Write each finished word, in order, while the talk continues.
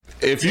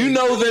If you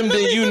know them,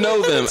 then you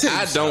know them.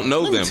 I don't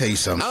know them. Let me tell you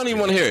something. I don't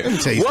even want to hear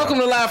it. Welcome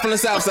to Live from the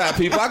South Side,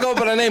 people. I go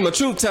by the name of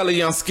Truth Teller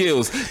Young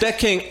Skills. That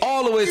king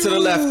all the way to the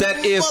left,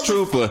 that is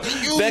Trooper.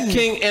 That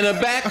king in the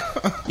back,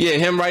 yeah,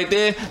 him right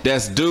there,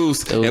 that's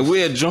Deuce. And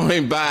we're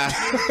joined by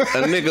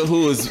a nigga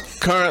who is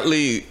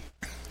currently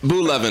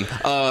boo loving.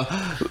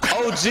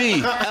 OG,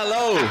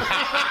 hello.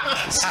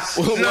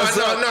 No,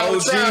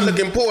 I'm trying to look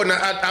important.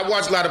 I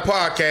watch a lot of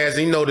podcasts,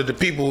 and you know that the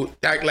people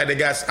act like they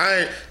got.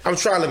 I'm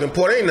trying to look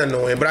important. Ain't nothing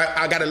on, but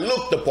I got to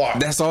look the part.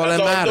 That's all that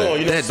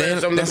matters.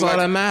 That's all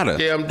that matters.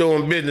 Yeah, I'm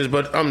doing business,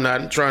 but I'm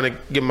not. I'm trying to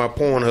get my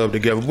Pornhub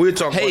together. We're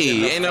talking.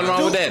 Hey, ain't nothing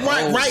wrong with that.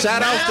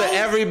 Shout out to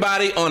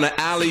everybody on the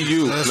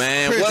alley-oop,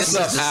 man. What's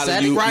up,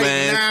 alley-oop,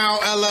 man? Now,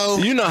 LO.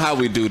 You know how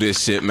we do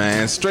this shit,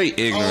 man. Straight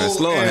ignorance.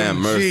 Lord have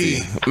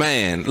mercy,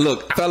 man.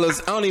 Look,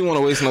 fellas, I don't even want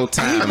to waste no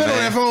time, man. He's been on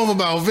that phone for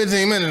about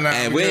 15 minutes now.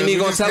 And we ain't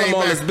even gonna tell him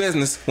all his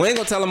business. We ain't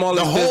gonna tell him all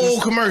his business. The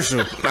whole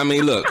commercial. I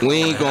mean, look, we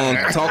ain't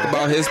gonna talk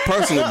about his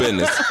personal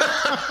business.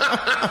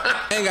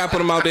 Ain't gotta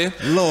put him out there.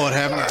 Lord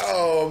have mercy.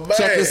 Oh, man.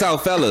 Check this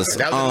out, fellas.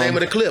 That was the name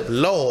of the clip.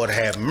 Lord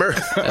have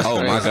mercy.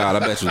 Oh my God, I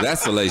bet you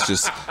that's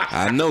salacious.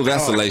 I know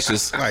that's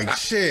salacious. Like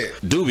shit.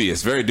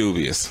 Dubious, very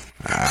dubious.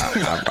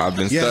 I've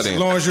been studying. As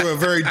long as you're a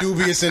very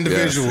dubious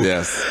individual.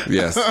 Yes.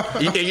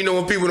 You know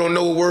when people don't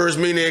know what words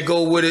mean, they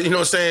go with it. You know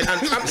what I'm saying?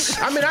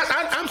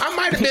 I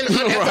might have been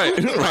right.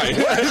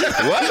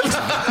 What?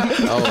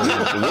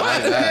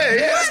 What?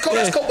 Yeah.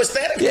 Let's go with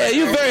static. Yeah,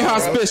 you're very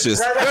auspicious.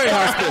 Very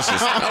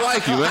auspicious. I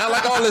like you, man. I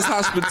like all this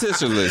hospitality.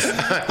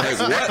 Like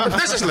what?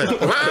 Expeditiously.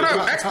 Line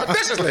up.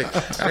 Expeditiously.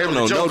 I don't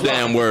know no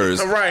damn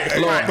words. Right.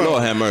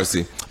 Lord have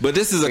mercy. But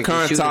this is a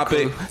current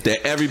topic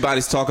that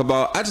everybody's talking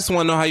about. I just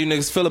want to know how you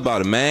niggas feel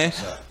about it, man.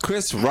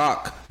 Chris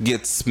Rock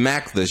gets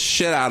smacked the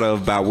shit out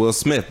of by Will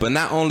Smith. But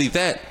not only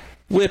that,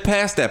 we're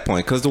past that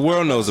point because the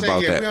world knows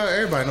about that.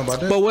 Everybody know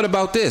about that. But what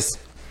about this?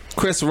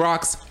 Chris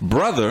Rock's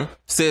brother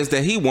says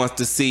that he wants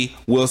to see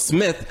Will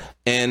Smith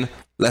in,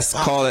 let's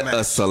call it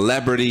a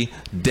celebrity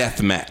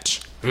death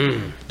match.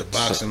 The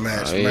boxing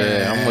match, man.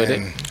 Yeah, I'm with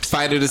it.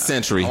 Fight of the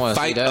century.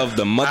 Fight of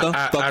the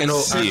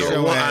motherfucking year.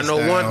 I know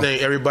one thing.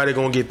 Everybody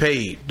gonna get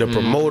paid. The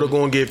promoter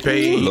gonna get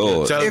paid.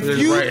 Lord.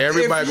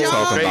 Everybody gonna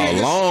talk get paid.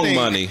 about long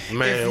money.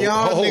 Man,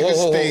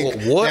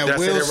 what? That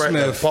said it right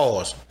there.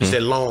 Pause. He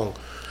said long.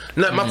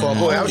 Not my fault.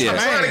 Boy, I'm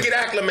trying to get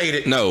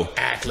acclimated. No.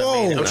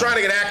 Acclimated. I'm trying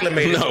to get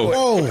acclimated. No.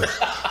 Whoa.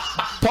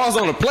 Pause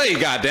on the play,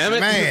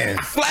 goddammit. Man.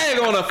 Flag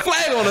on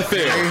the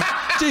field.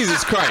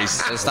 Jesus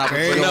Christ. Stop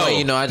it.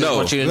 I just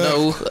want you to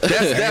know.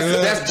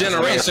 That's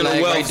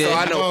generational wealth. Right, so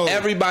I know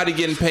everybody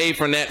getting paid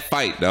from that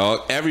fight,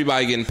 dog.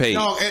 Everybody getting paid.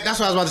 No, that's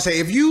what I was about to say.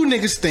 If you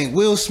niggas think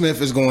Will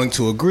Smith is going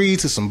to agree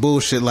to some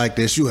bullshit like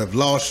this, you have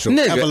lost your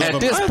nigga. At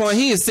this point,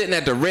 he is sitting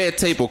at the red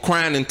table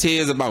crying in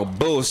tears about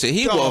bullshit.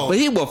 He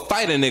will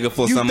fight a nigga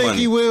for some money. You think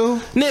he will?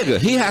 Nigga,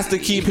 he has to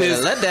keep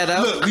his. Let that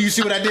out. Look, do you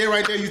see what I did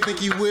right there? You think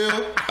he will?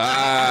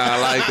 I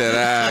like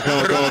that.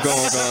 Come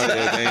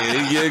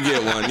on. You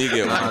get one.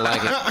 I don't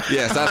like it.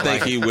 Yes, I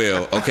think he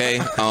will. Okay,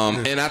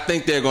 and I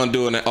think they're gonna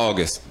do it in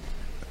August.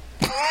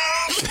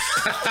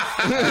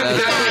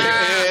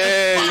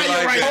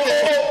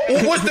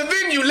 What's the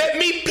venue? Let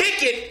me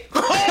pick it.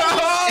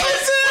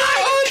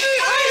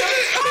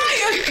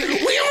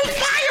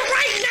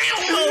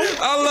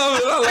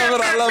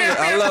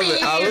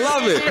 I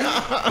love it.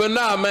 But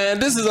nah, man,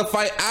 this is a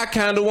fight I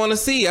kind of want to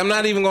see. I'm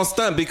not even gonna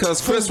stunt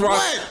because Chris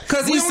Rock,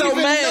 because he's so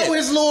mad. Know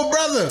his little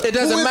brother. It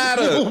doesn't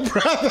matter.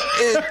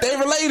 They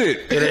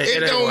related.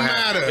 It don't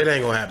matter. It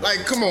ain't gonna happen.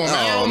 Like, come on,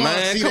 man. Oh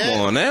man,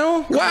 come on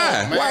now.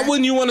 Why? Why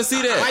wouldn't you want to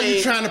see that? Why are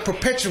you trying to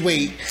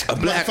perpetuate a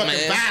black man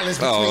violence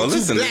between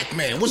two black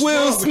men?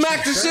 Will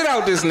smack the shit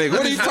out this nigga.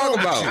 What are you talking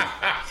about?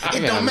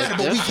 It don't matter,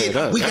 but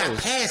we got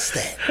past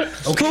that.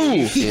 Okay,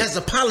 cool. He has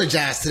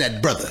apologized to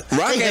that brother.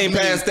 Rock ain't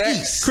past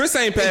that. Chris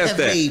ain't past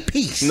that. Made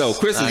peace. No,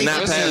 Chris is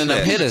not past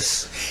that.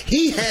 Hitters.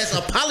 He has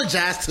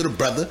apologized to the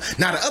brother.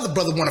 Now the other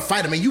brother want to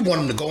fight him, and you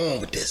want him to go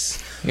on with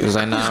this. He was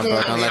like, nah,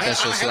 bro, don't let that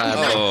shit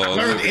slide.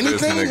 Learned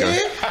anything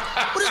here?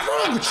 What is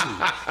wrong with you?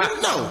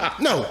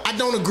 No, I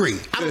don't agree.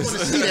 I don't want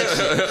to see that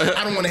shit.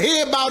 I don't want to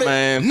hear about it.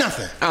 Man,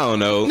 nothing. I don't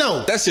know.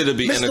 No. That shit'll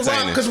be Mr.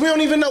 entertaining. Because we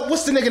don't even know.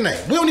 What's the nigga name?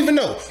 We don't even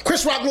know.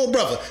 Chris Rock, little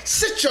brother.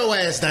 Sit your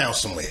ass down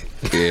somewhere.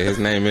 Yeah, his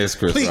name is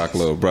Chris Rock,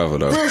 little brother,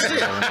 though. Real shit.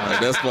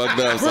 That's fucked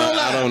up. So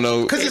I don't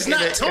know. Because it's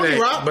not Tony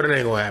Rock. But it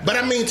ain't gonna happen. But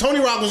I mean,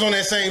 Tony Rock was on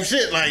that same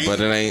shit. Like, but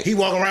it ain't. He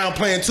walking around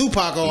playing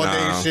Tupac all day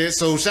and shit.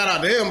 So shout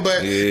out to him.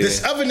 But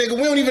this other nigga,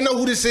 we don't even know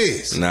who this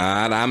is.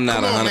 Nah, I'm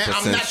not 100% sure.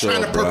 I'm not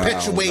trying to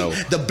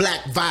perpetuate the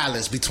black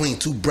violence between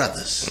two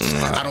brothers.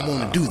 I don't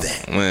want to do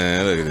that.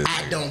 Man, look at this.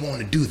 I don't want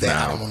to do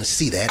that. I don't want to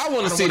see that. I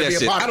want to see that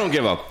shit. I don't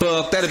give a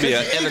fuck. That'd be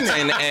an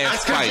entertaining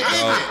ass fight,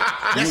 dog.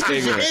 That's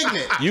because you're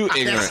ignorant. You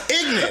ignorant.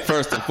 That's ignorant.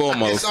 First and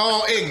foremost. It's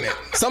all ignorant.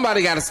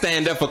 Somebody got to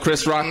stand up for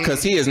Chris Rock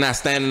because he is not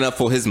standing up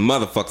for his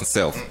motherfucking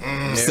self.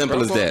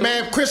 Simple as that.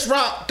 Man, Chris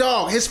Rock,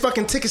 dog, his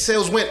fucking ticket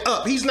sales went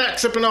up. He's not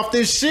tripping off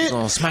this shit.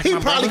 He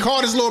probably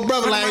called his little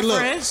brother like, hey,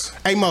 look,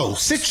 hey Mo,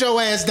 sit your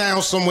ass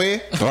down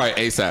somewhere. All right,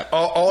 ASAP.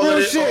 All it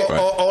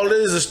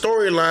is a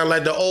storyline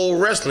like the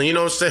old wrestling. You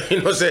know what I'm saying? You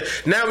know what I'm saying?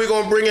 Now we're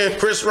gonna bring in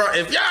Chris Rock.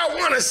 If y'all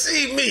want to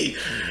see me,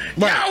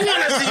 y'all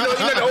want to see you know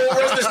the old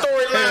wrestling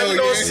storyline. You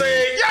know what I'm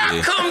saying?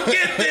 Y'all come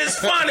get this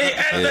funny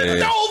at the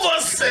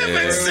Dover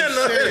Civic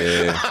Center.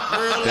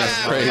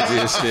 That's crazy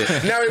as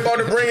shit. Now we're about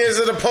to bring in his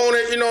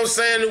opponent. You know what I'm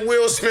saying?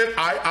 Will Smith.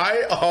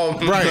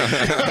 Right.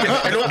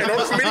 In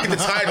order for me to get the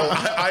title,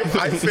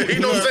 I feel. You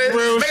know what I'm saying?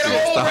 Real Make the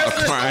whole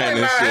wrestling crying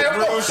and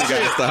storyline. shit. You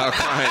gotta stop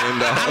crying,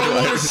 dog. I don't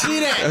want to see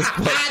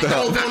that. I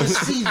don't want to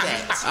see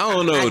that. I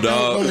don't know,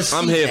 dog.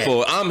 I'm here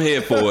for it. I'm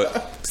here for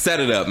it. Set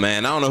it up,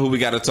 man. I don't know who we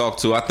got to talk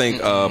to. I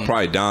think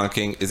probably Don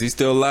King. Is he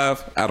still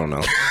alive? I don't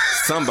know.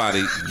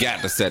 Somebody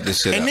got to set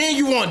this shit up. And then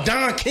you want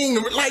Don King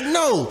to like,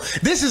 no,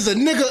 this is a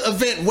nigga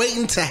event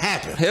waiting to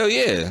happen. Hell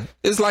yeah.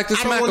 It's like the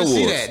Smack Awards.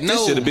 See that. No,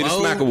 this should be the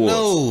Smack Awards.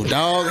 No,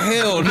 dog.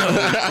 Hell no.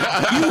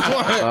 You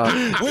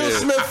want Will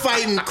Smith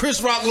fighting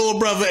Chris Rock little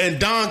brother and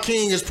Don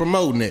King is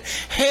promoting it.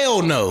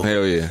 Hell no.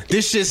 Hell yeah.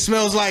 This shit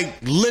smells like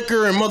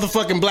liquor and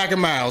motherfucking Black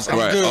and Miles. I'm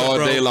right. good, all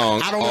bro. day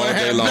long. I don't want to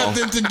have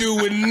nothing to do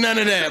with none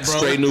of that, bro.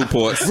 Straight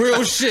Newports.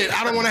 Real shit.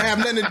 I don't want to have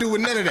nothing to do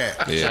with none of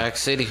that. Yeah. Jack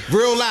City.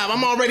 Real live.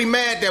 I'm already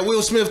mad that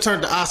Will Smith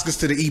turned the Oscars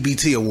to the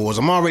EBT Awards.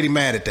 I'm already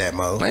mad at that,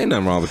 Mo. Ain't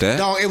nothing wrong with that.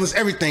 Dog, it was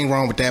everything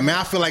wrong with that, man.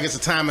 I feel like it's a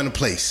time and a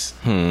place.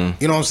 You know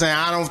what I'm saying?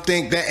 I don't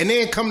think that. And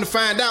then come to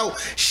find out,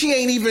 she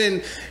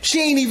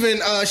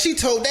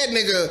told that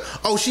nigga,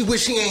 oh, she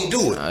wish she ain't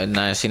do it.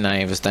 Nah, she not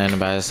even standing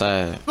by his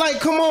side. Like,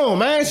 come on,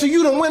 man. So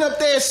you done went up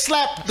there and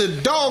slapped the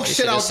dog You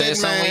shit out said there,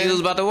 something when you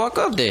was man. about to walk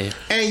up there.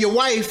 And your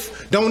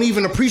wife don't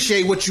even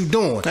appreciate what you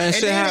doing. That and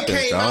shit then happens,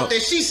 it came dog. out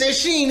that she said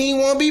she ain't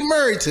even want to be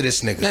married to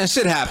this nigga. That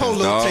shit happens, Poor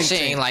little dog. Tink She Tink.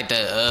 ain't like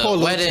the Poor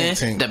little wedding,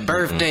 Tink Tink. the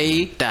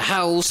birthday, the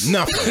house.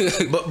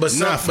 Nothing. But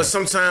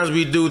sometimes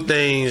we do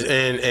things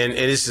and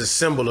it's a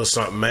symbol or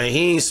something, man.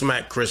 He ain't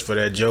smacked Chris for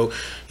that joke.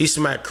 He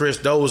smacked Chris.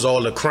 Those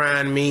all the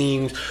crying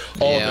memes,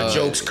 all the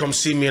jokes. Come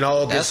see me and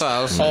all this. That's what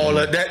I was all saying.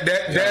 of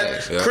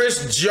that. Yeah.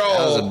 Chris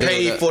Joe big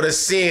paid of for the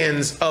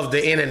sins of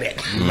the internet,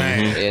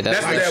 man. Yeah,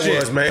 that's what that shit.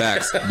 was, man.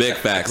 Facts. Big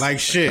facts. Like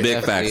shit. Big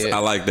facts. Definitely, I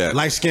like that.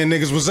 Light skinned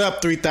niggas was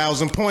up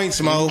 3,000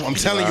 points, Mo. I'm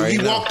telling you, already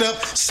he know. walked up,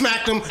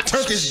 smacked him,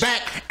 turned his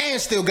back, and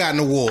still got an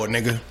award,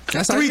 nigga.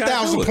 That's how you gotta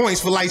 3,000 do it.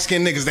 points for light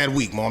skinned niggas that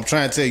week, Mo. I'm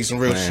trying to tell you some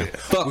real Man, shit.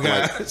 fuck we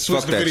got like- switch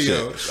fuck the that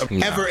video.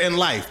 shit. Ever in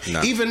life.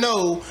 Nah. Even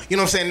though, you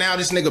know what I'm saying, now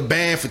this nigga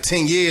banned for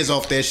 10 years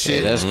off that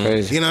shit. Yeah, that's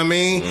crazy. You know what I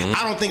mean?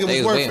 I don't think it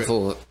They was was worth waiting it.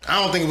 for it.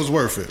 I don't think it was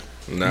worth it.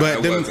 Nah, but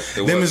it them wasn't. It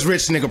them wasn't. is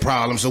rich nigga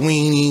problems, so we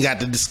ain't even got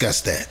to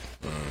discuss that.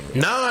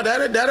 Nah,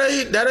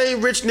 that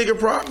ain't rich nigga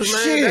problems,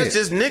 man. Shit. That's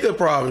just nigga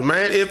problems,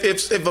 man.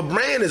 If a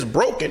man is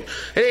broken,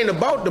 it ain't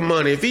about the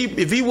money. If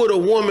he with a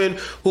woman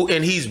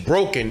and he's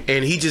broken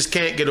and he just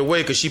can't get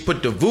away because she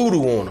put the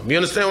voodoo on him. You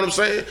understand what I'm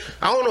saying?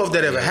 I don't know if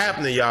that ever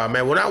happened to y'all,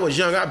 man. When I was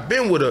young, I've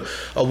been with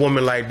a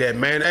woman like that,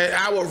 man.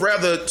 I would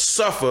rather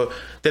suffer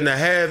than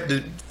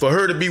for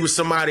her to be with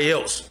somebody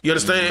else. You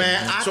understand?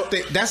 Man, I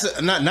think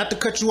that's not to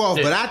cut you off,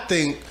 but I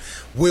think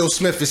Will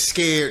Smith is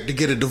scared to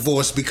get a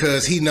divorce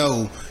because he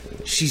know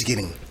she's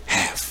getting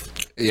half.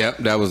 Yep,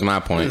 that was my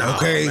point.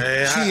 Okay,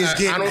 man, she is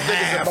getting I don't think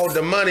half. it's about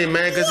the money,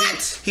 man.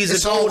 Because he's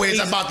It's always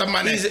about the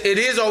money. It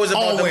is always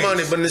about Always. the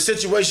money. But in a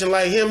situation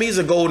like him, he's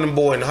a golden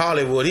boy in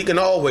Hollywood. He can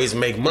always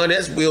make money.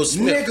 That's Will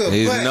Smith. Nigga,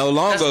 He's but- no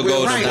longer a That's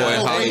golden right. boy in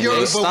Okay,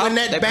 Hollywood. but when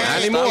that They bag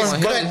probably anymore.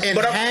 stopped cut him. in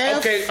But half,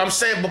 okay, I'm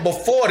saying, but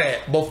before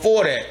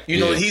that, you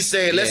know, Yeah. he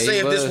said, let's Yeah, say he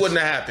if this was. wouldn't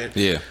have happened.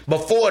 Yeah.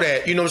 Before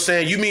that, you know what I'm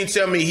saying? You mean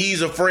tell me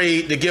he's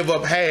afraid to give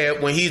up half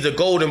when he's a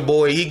golden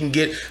boy, he can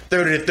get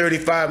 30 to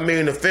 35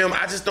 million a film?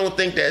 I just don't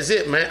think that's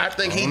it, man. I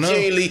think he know.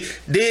 genuinely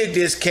dig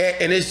this cat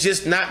and it's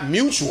just not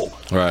mutual.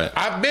 Right.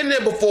 I've been there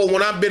before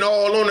when I've been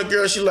all on a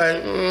girl, she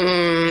like,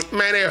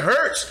 man, it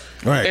hurts.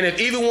 Right. And if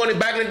either one,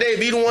 back in the day,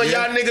 if either one of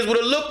y'all niggas would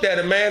have looked at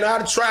it, man,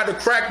 I'd have tried to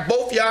crack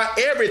both y'all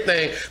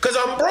everything. Cause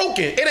I'm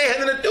broken. It ain't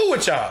had nothing to do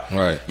with y'all.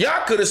 Right.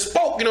 Y'all could have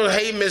spoke, you know,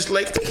 hey, Miss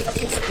Lake. That's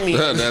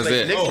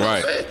it.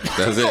 Right.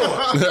 That's it.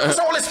 That's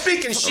all this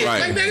speaking shit. Right.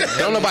 Like, nigga.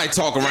 Don't nobody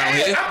talk around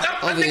here.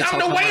 I'm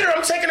the waiter.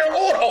 I'm taking her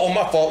order. Oh,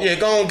 my fault. Yeah,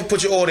 go on,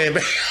 put your order in,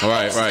 baby.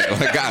 Right.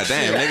 Like, God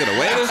damn, nigga, the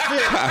waiter.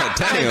 God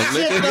damn,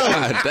 nigga.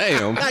 God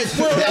damn. like,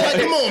 bro, like,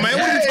 come on, man.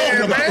 What are you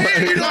talking about?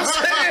 Man, you know what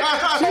I'm saying?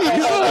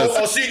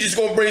 Oh, she just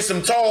gonna bring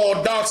some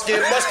tall,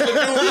 dark-skinned, muscular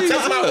dudes.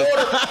 Take my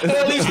order.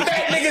 All these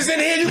fat niggas in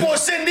here. You gonna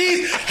send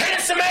these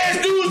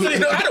handsome-ass dudes? You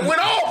know, I done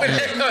went off.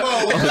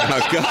 Oh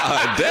my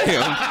God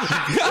damn.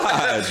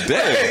 God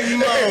damn.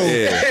 Mo.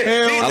 Yeah.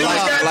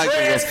 I like the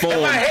My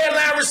reform.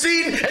 hairline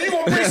receding, and you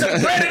gonna bring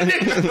some bread and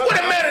nigga. What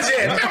the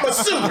manager at? Man, I'm a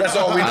suit. That's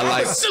all we know.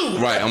 I'm a suit.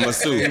 Right, I'm a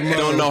suit.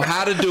 Don't know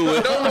how to do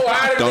it. Don't know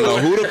how to Don't do know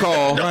it. who to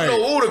call. Don't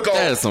know who to call.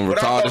 That's some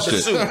But I'm retarded about to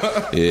shit.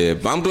 suit. Yeah,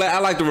 but I'm glad. I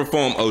like the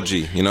reform OG.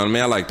 You know what I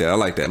mean? I like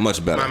that.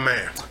 Much better. My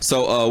man.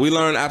 So we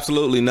learned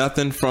absolutely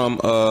nothing from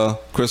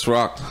Chris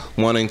Rock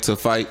wanting to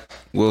fight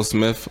Will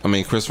Smith. I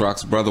mean, Chris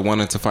Rock's brother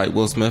wanting to fight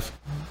Will Smith.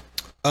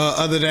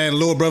 Other than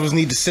little brothers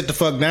need to sit the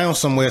fuck down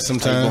somewhere You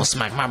sometime. gonna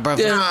smack my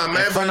brother Nah,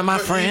 man, in front of my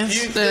but friends?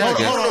 you- Yeah, hold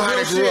on, Hold on, how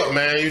real they grew shit. up,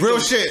 man. Real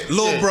shit,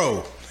 little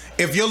bro.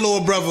 If your little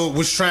brother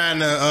was trying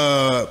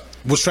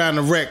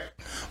to wreck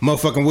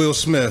motherfucking Will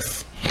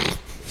Smith,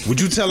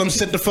 would you tell him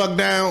sit the fuck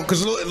down?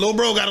 Cause little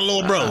bro got a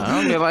little bro.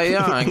 I'm be like,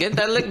 yeah, get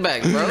that lick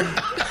back, bro.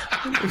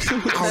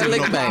 That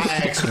lick back.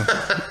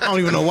 I don't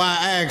even know why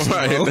I asked,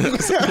 bro.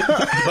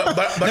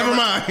 But Never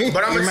mind.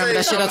 But I'm You remember gonna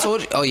that say shit I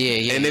told you? Oh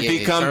yeah. And if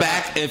he come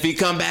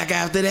back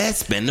after that,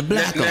 spin the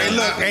black on Hey, him.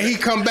 look, and he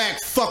come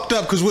back fucked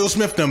up because Will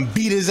Smith done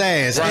beat his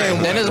ass.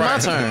 And then it's my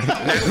Right. turn.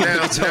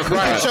 Now,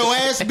 Get your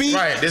ass beat.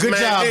 Right, this Good man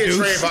job, did dude.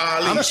 train for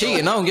Ali. I'm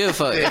cheating. I don't give a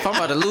fuck. If I'm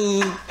about to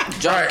lose,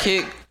 drop Right.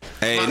 kick,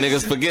 Hey,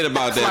 niggas, forget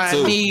about that fly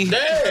too. knee.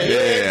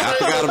 Yeah, I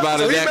forgot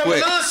about it so that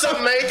quick. Little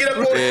something, man. Get up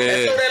on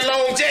and throw that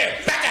long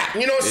jab. Back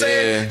out. You know what I'm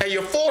saying? Yeah. And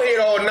your forehead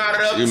all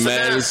knotted up. You so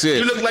mad now as shit.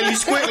 You look like you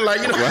squinting,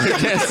 like, you know. Right,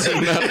 can't see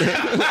nothing.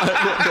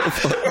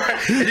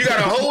 Right. And you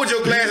gotta hold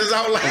your glasses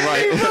out like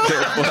Right.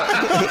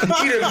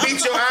 he done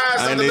beat your eyes.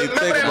 I Remember didn't even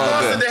think that about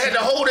monster that. that had to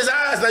hold his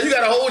eyes? Now you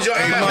gotta hold your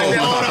eyes. Like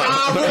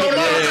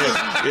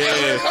that.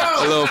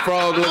 Yeah, a little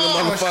frog looking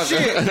Oh,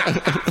 shit.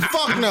 motherfucker.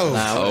 Fuck no.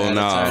 Oh no.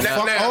 Now,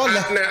 Fuck all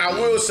that. now, I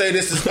will say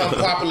this is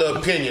unpopular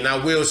opinion. I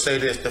will say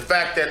this: the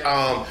fact that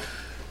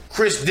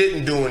Chris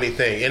didn't do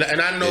anything, and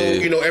I know Yeah.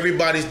 you know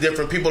everybody's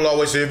different. People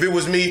always say, if it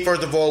was me,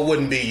 first of all, it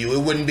wouldn't be you. It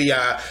wouldn't be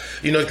I.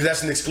 You know, because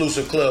that's an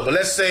exclusive club. But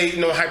let's say, you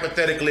know,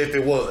 hypothetically, if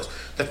it was,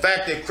 the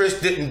fact that Chris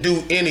didn't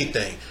do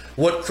anything.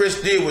 What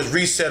Chris did was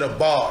reset a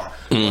bar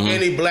for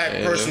any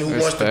black person who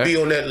wants to respect. be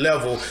on that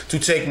level to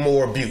take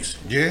more abuse.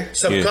 Yeah.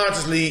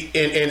 Subconsciously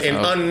and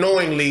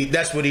unknowingly,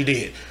 that's what he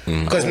did.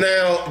 Because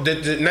now,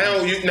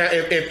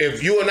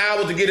 if you and I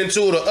were to get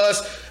into it, or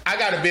us, I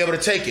got to be able to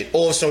take it.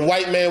 Or if some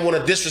white man want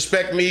to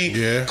disrespect me,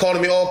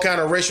 calling me all kind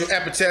of racial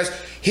epithets,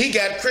 he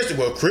got Chris.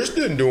 Well, Chris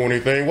didn't do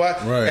anything. Why?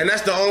 Right. And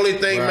that's the only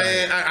thing, Right.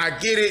 man. I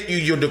get it.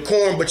 You're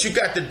decorum, but you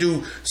got to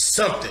do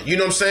something. You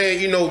know what I'm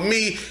saying? You know,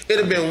 me, it'd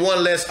have been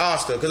one less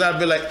Oscar because I'd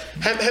be like,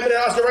 hand me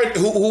that Oscar right.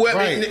 Whoever,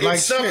 Right, it's like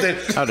something.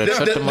 shit. I'd have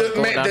tripped him up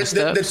going down the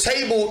The steps.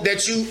 table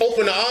that you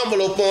open the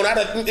envelope on,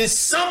 it's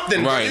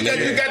something. Right, You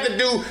nigga. got to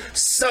do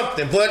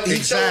something. But he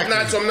chose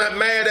not, so I'm not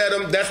mad at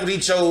him. That's what he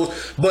chose.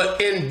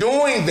 But in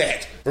doing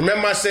that,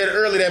 remember I said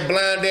earlier, that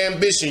blind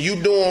ambition,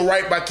 you doing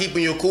right by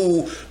keeping your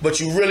cool, but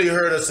you really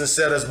hurt us and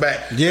set us back.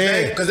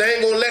 Yeah. Because they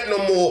ain't going to let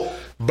no more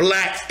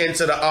blacks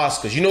into the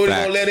Oscars. You know what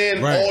they're going to let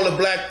in? Right. All the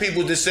black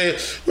people that say,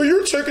 well,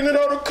 you're taking it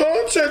out of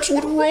context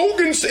with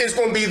Rogan. It's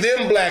going to be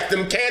them blacks,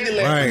 them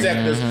Candyland Right.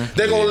 protectors.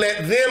 They're going to let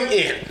them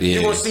in.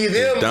 You're going to see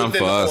them It's done within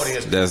for the us.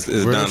 audience.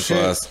 It's Real done shit.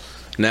 for us.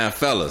 Now,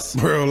 fellas,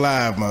 Real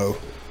live, Mo.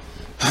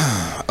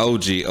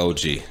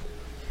 OG.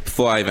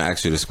 Before I even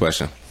ask you this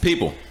question,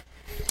 people,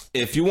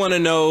 if you want to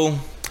know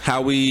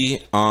how we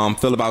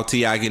feel about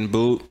T.I. getting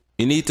booed,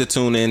 you need to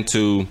tune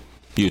into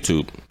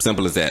YouTube.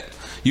 Simple as that.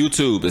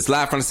 YouTube, it's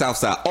live from the South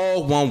Side.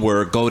 All one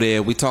word. Go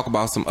there. We talk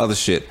about some other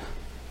shit.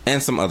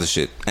 And some other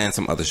shit. And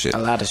some other shit. A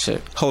lot of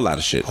shit. Whole lot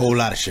of shit. Whole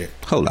lot of shit.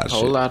 Whole lot of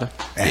Whole shit. lot of.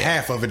 And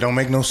half of it don't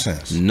make no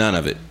sense. None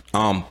of it.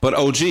 But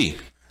OG,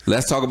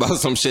 let's talk about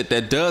some shit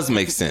that does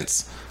make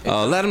sense.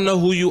 Let them know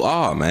who you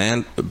are,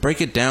 man.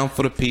 Break it down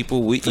for the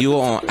people. You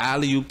are on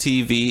Alley-Oop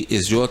TV.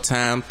 It's your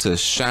time to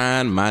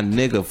shine, my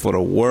nigga, for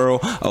the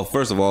world. Oh,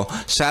 first of all,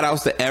 shout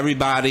outs to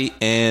everybody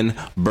in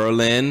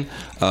Berlin,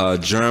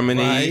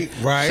 Germany.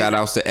 Right. Shout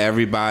outs to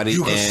everybody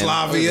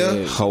Yugoslavia.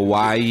 in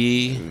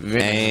Hawaii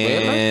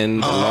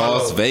and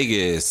Las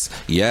Vegas.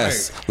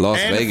 Yes, Las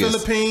And Vegas. the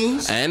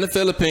Philippines. And the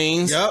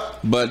Philippines. Yep.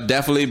 But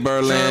definitely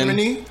Berlin.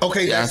 Germany.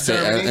 Okay, Yeah, that's I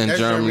said, Germany. and That's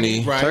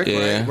Germany. Right,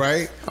 Yeah.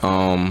 right.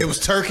 It was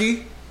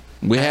Turkey.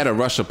 We had a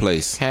Russia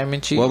place. Ham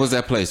and cheese. What was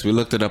that place? We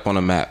looked it up on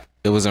a map.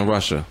 It was in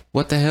Russia.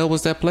 What the hell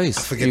was that place?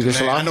 Forget the name.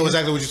 Yugoslavia? I know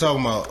exactly what you're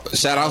talking about.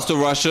 Shout outs to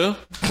Russia.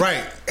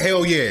 Right.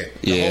 Hell yeah.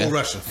 The Yeah. whole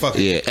Russia. Fuck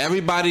it. Yeah,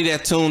 everybody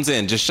that tunes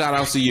in, just shout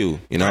outs to you.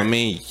 You know what I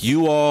mean?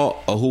 You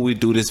all are who we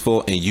do this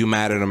for, and you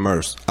matter the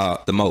most.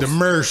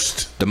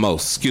 Immersed. The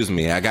most. Excuse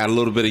me. I got a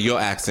little bit of your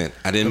accent.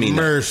 I didn't mean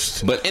that.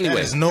 Immersed. But anyway.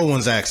 That is no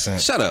one's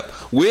accent. Shut up.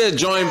 We're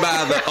joined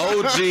by the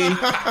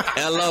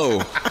OG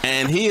LO,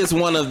 and he is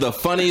one of the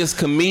funniest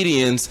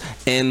comedians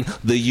in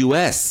the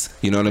U.S.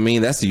 You know what I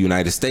mean? That's the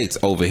United States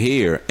over here.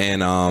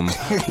 And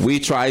we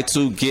try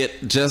to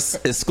get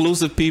just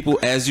exclusive people.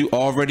 As you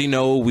already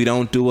know, we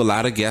don't do a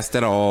lot of guests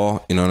at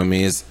all. You know what I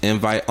mean? It's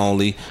invite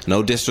only.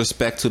 No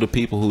disrespect to the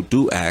people who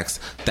do ask.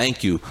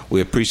 Thank you. We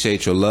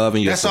appreciate your love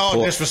and your That's support.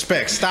 all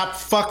disrespect. Stop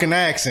fucking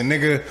asking,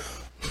 nigga.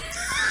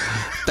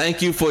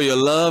 Thank you for your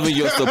love and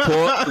your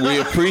support. We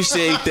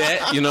appreciate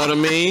that. You know what I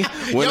mean?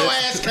 Your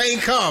ass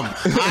can't come.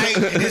 Alright?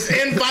 It's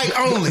invite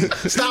only.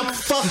 Stop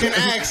fucking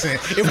asking.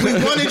 If we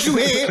wanted you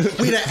here,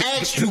 we'd have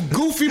asked you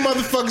goofy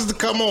motherfuckers to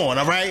come on,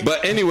 alright?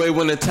 But anyway,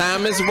 when the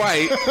time is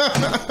right,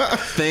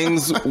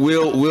 things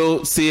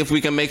we'll see if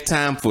we can make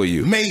time for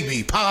you.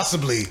 Maybe,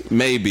 possibly.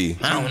 Maybe.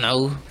 I don't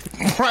know.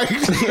 Right.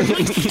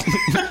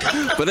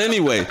 But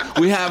anyway,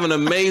 we have an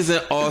amazing,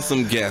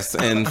 awesome guest.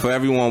 And for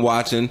everyone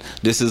watching,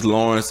 this is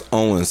Lawrence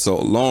Owens. So,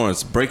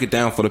 Lawrence, break it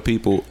down for the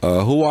people.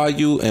 Who are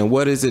you and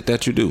what is it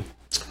that you do?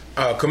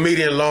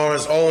 Comedian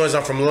Lawrence Owens.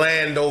 I'm from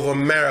Landover,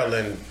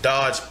 Maryland,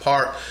 Dodge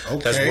Park.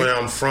 Okay. That's where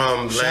I'm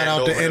from. Shout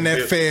out to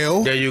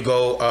NFL. There you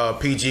go.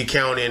 PG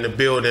County in the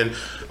building.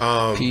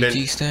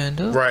 PG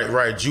stand up.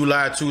 Right.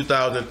 July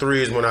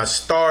 2003 is when I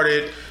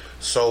started.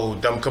 So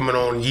I'm coming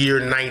on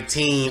year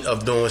 19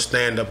 of doing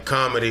stand-up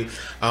comedy.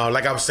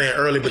 Like I was saying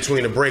earlier,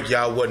 between the break,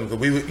 y'all wasn't.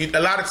 A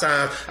lot of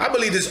times, I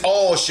believe this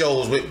all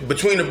shows.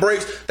 Between the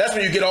breaks, that's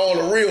when you get all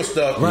the real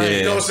stuff. Right.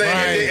 You know what I'm saying?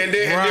 Right. And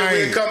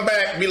then we come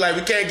back, be like,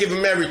 we can't give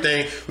him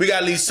everything. We got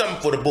to leave something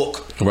for the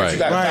book. Right. You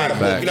got to buy the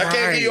book. Right. I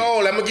can't give you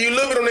all. I'm going to give you a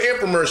little bit on the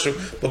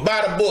infomercial, but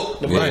buy the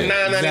book. The book is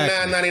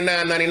 $9.99,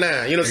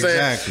 $99.99. You know what I'm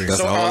saying? Exactly. That's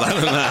a whole lot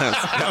of lines.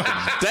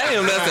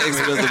 Damn, that's an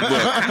expensive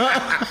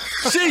book.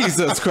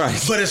 Jesus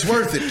Christ. But it's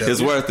worth it, though.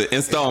 It's worth it.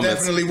 Installments.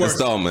 It's definitely worth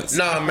Installments.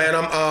 Nah, man,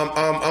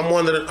 I'm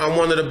one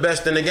of the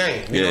best in the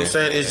game. You know what I'm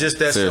saying? It's just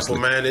that Seriously.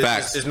 simple, man.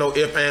 It's no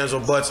ifs, ands, or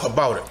buts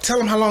about it. Tell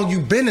them how long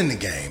you been in the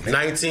game.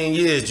 19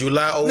 years.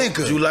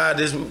 July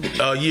this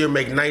year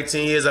make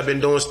 19 years I've been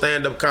doing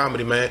stand-up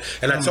comedy, man.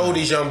 And I told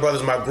these young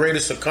brothers my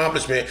greatest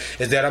accomplishment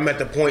is that I'm at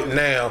the point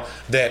now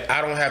that I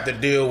don't have to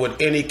deal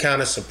with any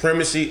kind of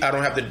supremacy. I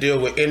don't have to deal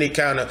with any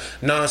kind of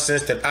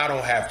nonsense that I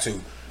don't have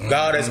to.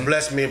 God has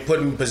blessed me and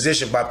put me in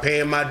position by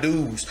paying my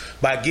dues,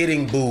 by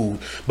getting booed,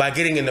 by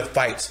getting into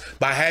fights,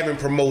 by having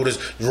promoters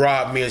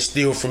rob me and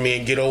steal from me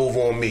and get over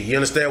on me. You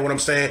understand what I'm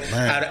saying?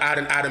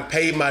 I done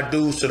paid my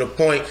dues to the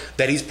point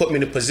that he's put me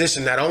in a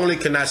position not only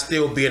can I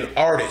still be an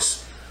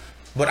artist,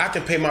 but I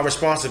can pay my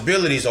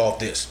responsibilities off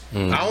this.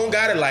 I don't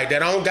got it like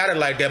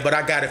that, but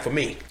I got it for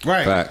me.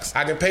 Right. Facts.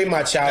 I can pay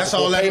my child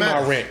support, pay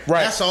my rent.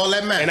 Right. That's all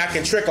that matters. And I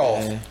can trick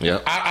off.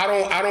 Yep. I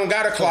don't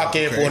gotta clock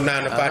in for a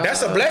 9 to 5.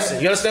 That's a blessing.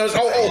 You understand?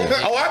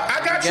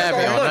 I got trick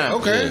off money.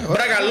 Okay.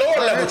 But I got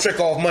lower level trick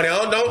off money.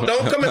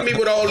 Don't come at me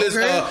with all this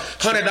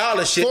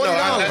 $100 shit. No,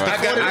 I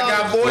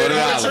got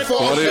 $40 trick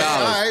off.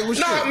 $40.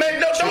 No,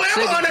 man, don't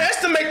ever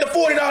underestimate the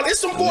 $40. There's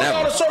some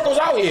 $40 circles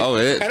out here. Oh,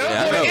 and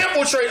I'm going to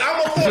infiltrate. I'm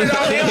a $40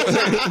 infiltrator.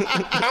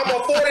 I'm a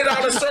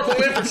 $40 circle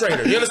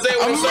infiltrator. You understand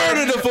what I'm saying?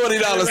 Murder the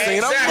 $40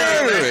 scene. I'm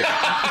murder it.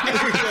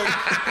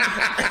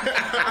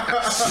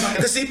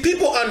 Because see,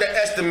 people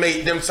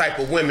underestimate them type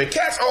of women.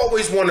 Cats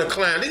always want to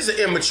clown. These are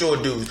immature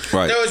dudes.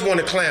 Right. They always want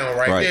to clown,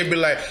 right? They'd be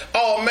like,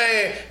 oh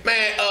man,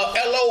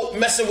 LO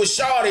messing with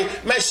Shawty.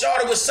 Man,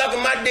 Shawty was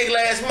sucking my dick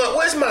last month.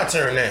 Where's my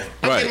turn now?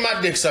 I'm getting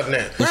my dick sucked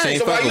now.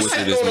 So while you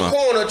sitting on the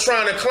corner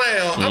trying to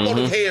clown, I'm going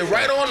to head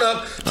right on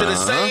up to the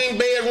same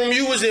bedroom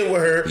you was in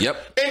with her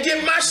and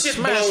get my shit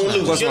blown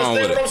loose. What's You wrong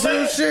understand with what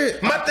I'm saying?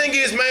 Shit. My thing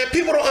is, man,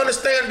 people don't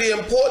understand the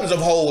importance of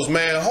hoes,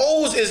 man.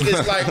 Hoes is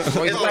like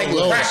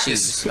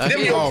practice.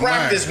 Them your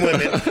practice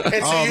women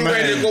until you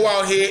ready to go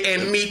out here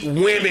and meet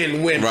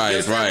women. Right.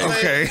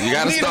 Okay. You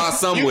gotta start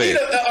somewhere.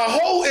 A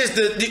hoe is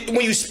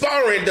when you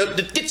sparring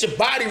to get your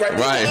body right.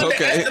 People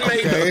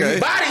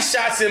underestimate body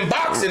shots in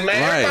boxing,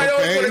 man. Everybody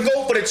always want to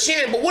go for the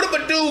chin, but what if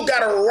a dude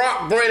got a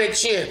rock granite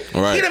chin?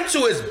 Get him to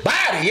his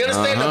body. You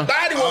understand? The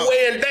body will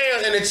weigh him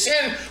down, and the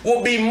chin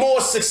will be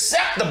more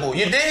susceptible.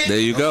 You dig? There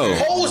you go.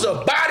 Hoes a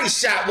body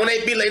shot when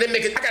they be like, they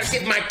make it. I gotta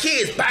get my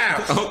kids,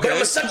 bow. But I'm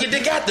gonna suck your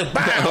dick out the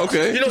bow.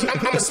 Okay. You know, I'm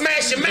gonna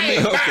smash your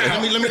man.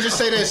 Bow. Let me just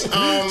say this.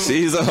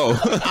 She's a hoe.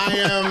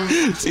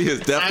 She is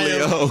definitely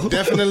a hoe.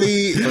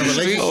 Definitely in a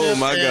relationship. Oh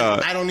my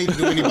God. I don't need to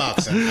do any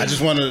boxing. I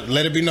just want to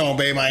let it be known,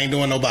 babe. I ain't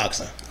doing no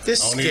boxing.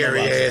 This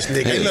scary ass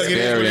nigga. Hey, look,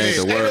 Scary ain't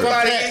the word.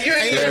 You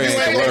ain't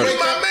gonna be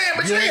my man,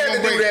 but you ain't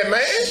had to do that,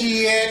 man.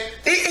 Shit.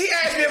 He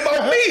asked me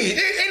about me.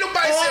 Ain't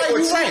nobody said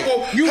what truthful.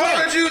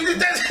 How did you?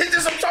 That's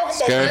I'm talking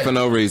about. Scary for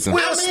no reason.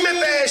 Will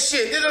Smith ass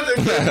shit. This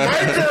is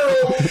my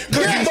girl.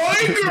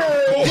 My girl.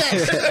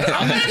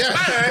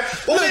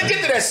 Well, we'll get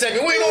to that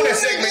segment. We ain't on that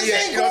segment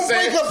yet. You know what I'm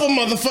saying? Break up a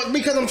motherfucker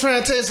because I'm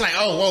trying to tell you, it's like,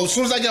 as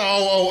soon as I get,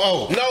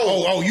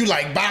 no, you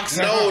like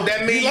boxing? No,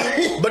 that means,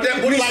 but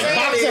that what he's like saying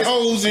boxing is,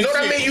 hoes and no,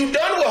 that shit. mean you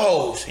done with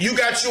hoes. You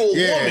got you a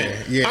woman.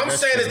 Yeah, I'm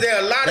saying is there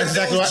are a lot of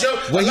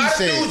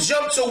dudes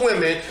jump to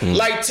women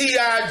like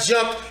T.I.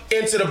 jumped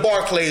into the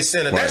Barclays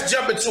Center. That's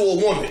jumping to a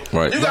woman.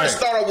 Right. You got to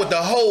start off with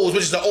the hoes,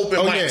 which is the open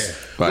mics.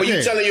 Yeah. Where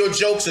you telling your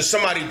jokes to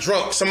somebody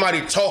drunk,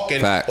 somebody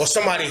talking, Facts. or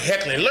somebody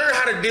heckling. Learn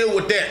how to deal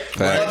with that.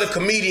 When other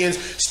comedians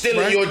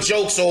stealing your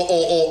jokes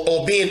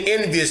or being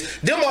envious.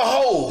 Them are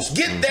hoes.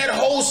 Get that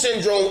hoe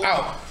syndrome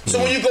out. So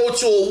when you go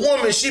to a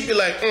woman, she be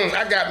like,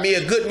 I got me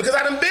a good, because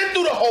I done been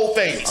through the whole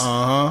phase.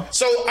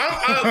 So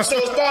so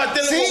as far as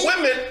dealing with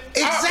women.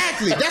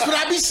 Exactly. That's what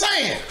I be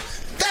saying.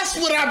 That's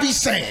That's what I be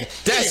saying.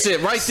 That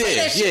shit right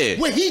there. Yeah.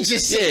 What he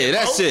just said. Yeah,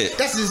 that's bro. it.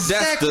 That's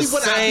exactly the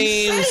what I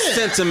be same saying.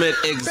 sentiment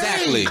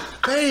exactly.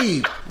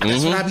 Babe,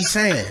 that's what I be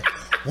saying.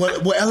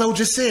 What LO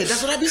just said.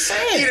 That's what I be He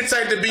saying. the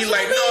type to be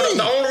like, no,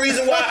 the only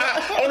reason why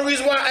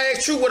I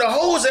asked True where the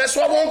hoes at,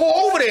 so I won't go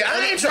over there.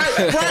 I ain't trying.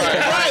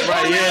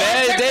 Right.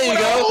 Yeah. There you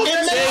go.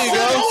 There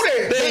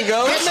you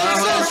go.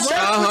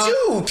 With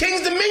you,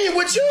 King's Dominion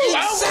with you.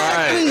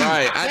 Exactly.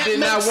 Right. I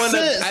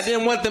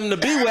didn't want them to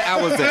be where I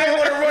was I at. didn't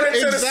want to run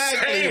into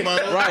Exactly, the same.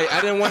 man. Right.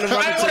 I didn't want to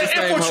run I into want the to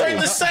same infiltrate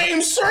the hoes.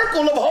 same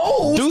circle of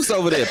hoes. Deuce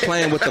over there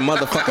playing with the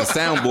motherfucking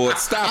soundboard.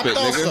 Stop it,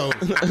 thought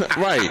nigga.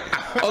 Right.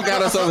 Oh,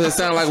 got us over here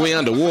sounding like we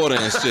underwater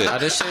and shit. Oh,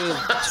 this shit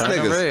turning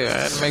Niggas. red.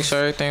 I had to make sure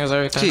everything was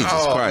everything. Jesus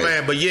Oh Christ.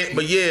 man, but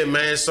yeah,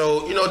 man.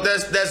 So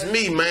that's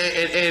me, man.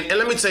 And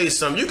let me tell you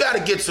something. You got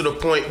to get to the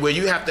point where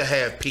you have to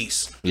have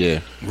peace. Yeah.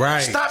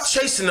 Right. Stop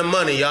chasing the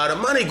money, y'all. The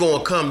money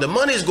gonna come. The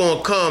money's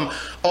gonna come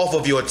off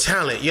of your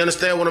talent. You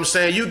understand what I'm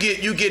saying? You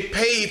get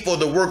paid for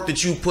the work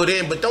that you put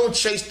in, but don't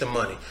chase the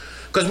money.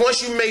 Because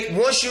once you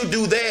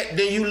do that,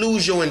 then you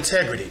lose your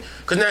integrity.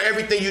 Because now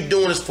everything you're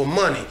doing is for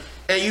money,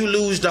 and you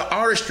lose the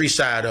artistry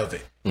side of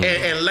it.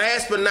 And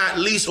last but not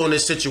least on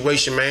this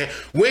situation, man,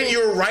 when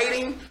you're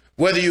writing,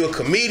 whether you're a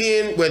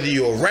comedian, whether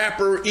you're a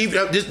rapper,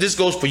 even this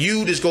goes for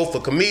you, this goes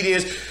for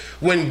comedians.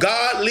 When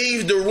God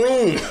leaves the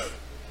room,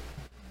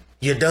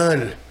 you're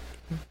done.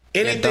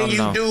 Anything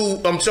you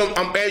do,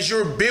 as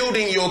you're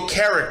building your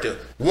character,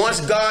 once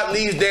God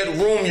leaves that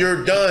room,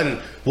 you're done.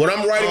 When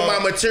I'm writing my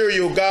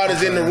material, God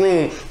is in the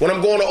room. When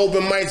I'm going to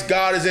open mics,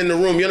 God is in the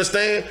room. You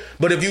understand?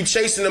 But if you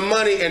chasing the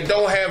money and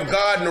don't have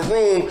God in the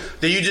room,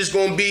 then you're just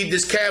going to be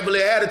this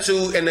cavalier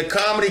attitude, and the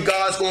comedy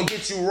God's going to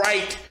get you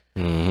right.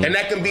 And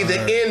that can be the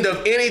end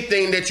of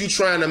anything that you're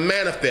trying to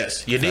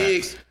manifest. You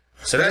dig?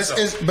 So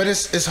But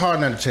it's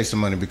hard not to chase the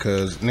money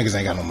because niggas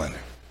ain't got no money.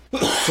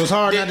 So it's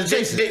hard not to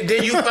chase it.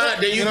 Then you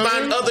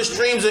find other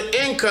streams of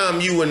income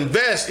you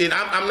invest in.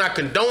 I'm not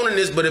condoning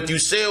this, but if you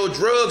sell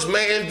drugs,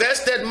 man,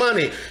 invest that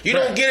money. You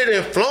don't get it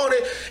and flaunt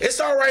it. It's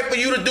all right for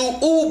you to do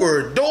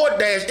Uber,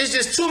 DoorDash. It's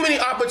just too many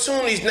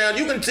opportunities now.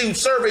 You can do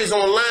surveys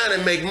online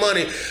and make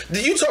money.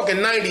 You talking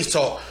 90s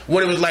talk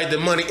when it was like the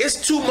money.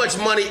 It's too much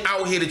money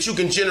out here that you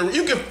can generate.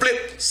 You can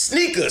flip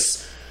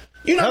sneakers.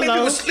 You know how many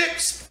people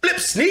flip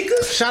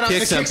sneakers? Shout out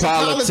Kicks to and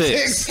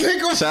politics.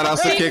 Shout out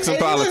to Kicks and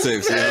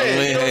politics. You know what I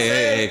mean?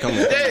 Hey, come on.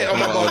 Yeah,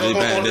 Come on, OG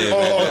Bandit.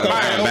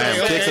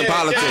 Bam. Kicks and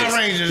politics.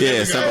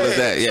 Yeah, simple as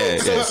that. Yeah.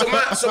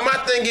 So my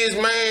thing is,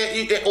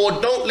 man, or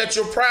don't let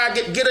your pride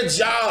get a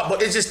job.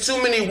 But it's just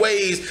too many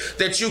ways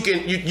that you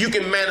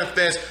can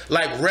manifest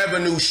like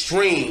revenue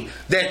stream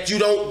that you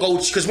don't go,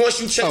 because once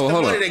you chase the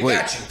money, they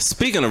got you.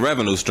 Speaking of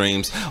revenue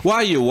streams,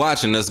 while you're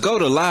watching us, go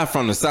to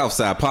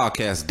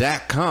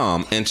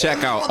livefromthesouthsidepodcast.com and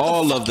check out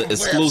all of the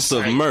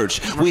exclusive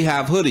merch. We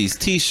have hoodies,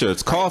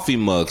 t-shirts, coffee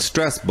mugs,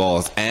 stress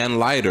balls, and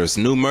lighters.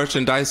 New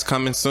merchandise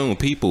coming soon.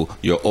 People,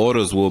 your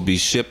orders will be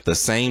shipped the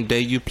same day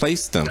you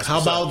place them.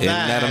 How about Isn't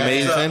that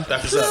amazing?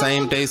 That's what's up.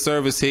 Same day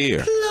service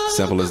here.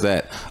 Simple as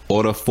that.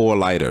 Order 4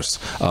 lighters.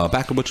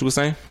 Back to what you were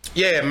saying?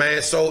 Yeah,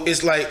 man. So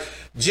it's like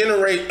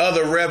generate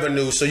other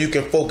revenue so you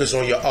can focus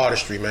on your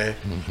artistry, man.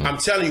 I'm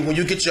telling you, when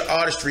you get your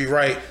artistry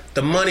right,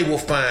 the money will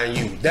find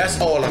you.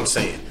 That's all I'm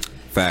saying.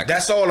 Facts.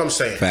 That's all I'm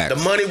saying. Facts.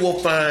 The money will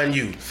find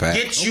you. Facts.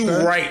 Get you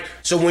right.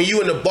 So when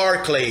you in the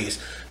Barclays,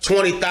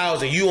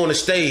 20,000, you on the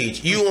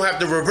stage, you don't have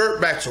to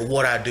revert back to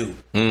what I do.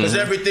 Because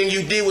everything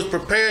you did was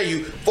preparing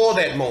you for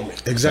that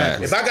moment.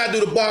 Exactly. If I got to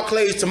do the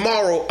Barclays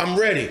tomorrow, I'm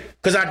ready.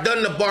 Because I've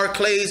done the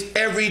Barclays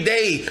every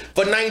day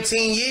for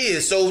 19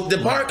 years. So the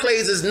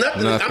Barclays is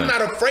nothing. I'm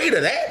not afraid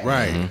of that.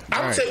 Right.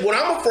 What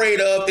I'm afraid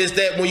of is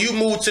that when you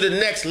move to the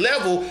next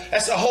level,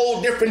 that's a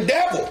whole different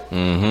devil.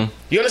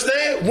 You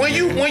understand? When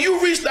you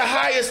reach the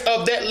highest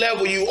of that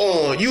level you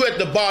on, you at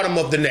the bottom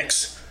of the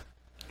next.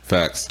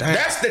 Facts.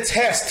 That's the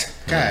test.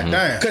 God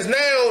damn. Because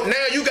now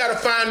you got to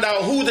find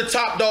out who's the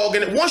top dog.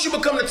 And once you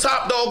become the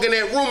top dog in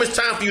that room, it's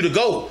time for you to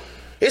go.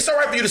 It's all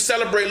right for you to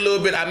celebrate a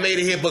little bit. I made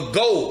it here, but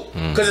go.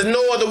 Because there's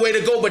no other way to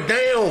go but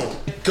down.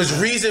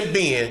 Because reason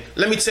being,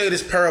 let me tell you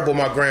this parable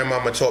my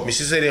grandmama taught me.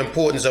 She said the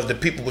importance of the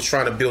people was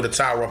trying to build a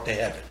tower up to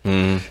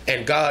heaven.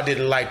 And God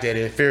didn't like that.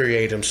 It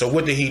infuriated him. So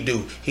what did he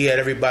do? He had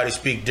everybody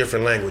speak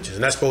different languages.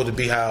 And that's supposed to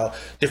be how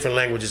different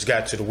languages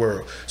got to the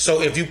world.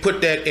 So if you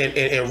put that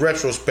in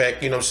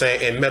retrospect, you know what I'm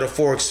saying, in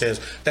metaphoric sense,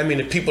 that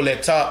means the people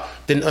at top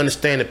didn't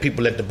understand the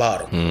people at the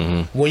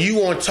bottom. When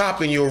you on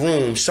top in your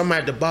room,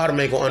 somebody at the bottom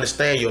ain't gonna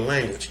understand your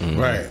language.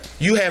 Right.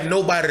 You have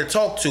nobody to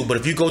talk to, but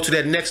if you go to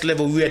that next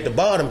level, you at the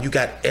bottom, you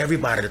got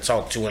everybody to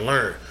talk to and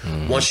learn.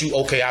 Once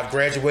I've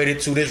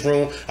graduated to this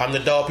room, I'm the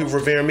dog, people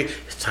revering me,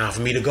 it's time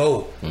for me to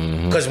go.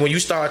 Because when you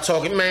start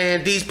talking,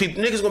 man, these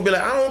people, niggas gonna be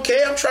like, I don't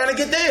care, I'm trying to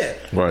get there.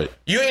 Right.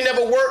 You ain't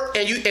never worked,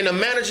 and the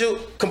manager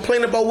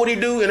complain about what he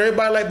do, and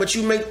everybody like, but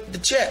you make the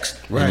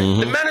checks. Right.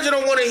 The manager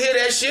don't want to hear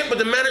that shit, but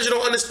the manager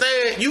don't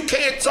understand. You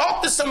can't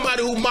talk to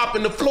somebody who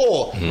mopping the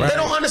floor. They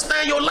don't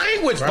understand your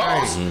language,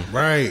 boss.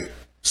 Right.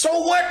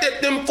 So what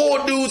that them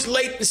 4 dudes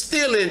late and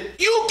stealing,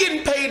 you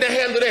getting paid to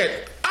handle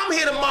that. I'm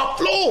here to mop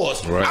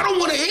floors. Right. I don't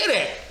want to hear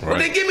that. Well,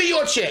 then give me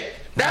your check.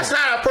 That's not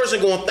how a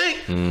person gonna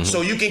think.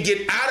 So you can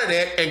get out of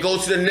that and go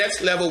to the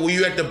next level where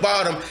you at the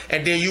bottom,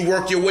 and then you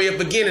work your way up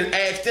again and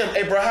ask them,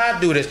 hey bro, how I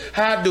do this?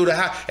 How I do that?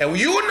 How? And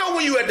you will know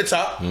when you at the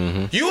top.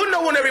 You will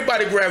know when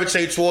everybody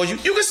gravitates towards you.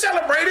 You can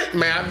celebrate it.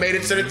 Man, I made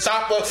it to the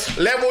top of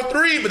level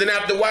 3, but then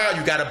after a while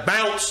you gotta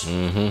bounce.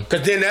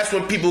 Cause then that's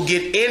when people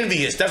get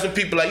envious. That's when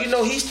people like,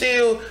 he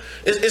still.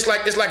 It's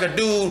like a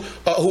dude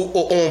who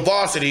on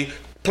varsity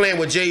playing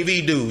with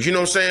JV dudes. You know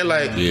what I'm saying?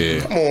 Like,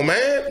 come on,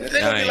 man. They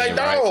gonna be like,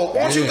 dog,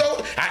 why don't you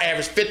go? I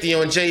average 50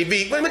 on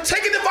JV. Wait,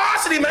 take it to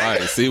varsity, man.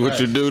 Right, see what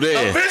you do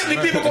there. Eventually,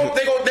 people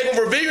they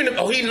gonna review him.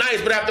 Oh, he nice,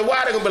 but after a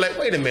while, they gonna be like,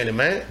 wait a minute,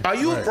 man. Are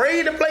you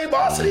afraid to play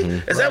varsity?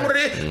 Is that what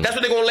it is? That's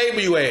what they gonna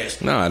label you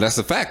as. Nah, that's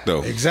a fact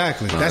though.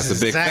 Exactly. No, that's a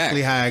big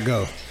exactly fact. how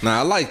it go. Nah,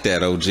 I like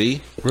that, OG.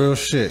 Real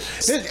shit.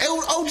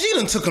 OG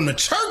done took him to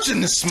church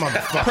in this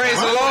motherfucker. Praise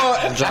the Lord.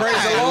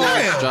 Praise the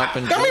Lord.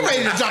 Dropping Got me jewels.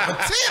 ready to drop a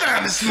 10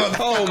 on this motherfucker.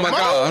 Oh my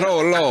God.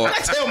 Oh Lord. I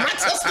tell my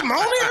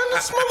testimony on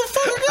this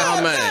motherfucker. God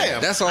Oh, man.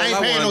 damn. That's all I ain't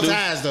I paying wanna no do.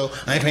 ties though.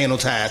 I ain't paying no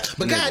ties.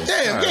 But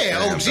goddamn,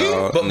 yeah, OG.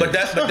 dog. But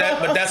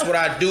that's what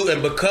I do,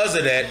 and because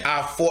of that,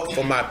 I fought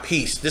for my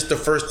peace. This is the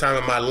first time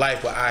in my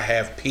life where I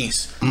have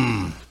peace.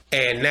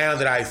 And now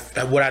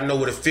that what I know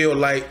what it feel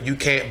like, you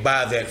can't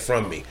buy that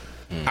from me.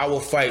 I will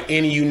fight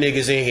any of you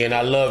niggas in here, and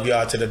I love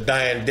y'all to the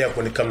dying death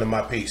when it come to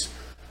my peace.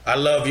 I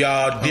love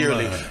y'all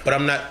dearly, but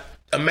I'm not.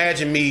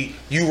 Imagine me,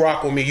 you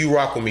rock with me,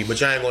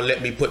 but you ain't gonna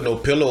let me put no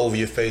pillow over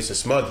your face and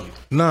smother you.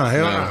 Nah,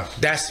 hell no.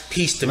 That's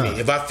peace to me.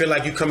 If I feel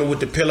like you coming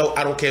with the pillow,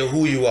 I don't care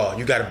who you are.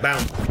 You gotta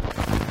bounce.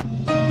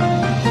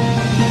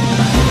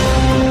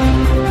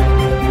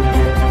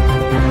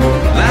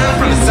 Live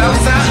from the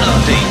Southside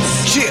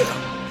Updates. Yeah.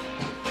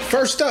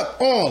 First up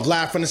on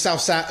Live from the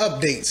Southside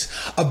Updates,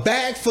 a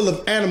bag full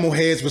of animal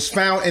heads was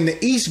found in the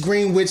East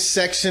Greenwich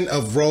section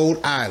of Rhode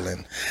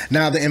Island.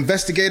 Now, the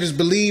investigators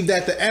believe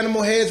that the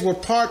animal heads were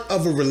part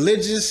of a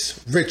religious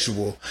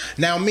ritual.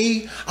 Now,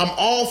 I'm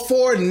all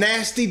for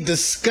nasty,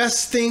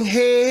 disgusting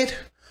head,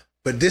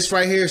 but this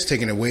right here is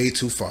taking it way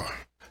too far.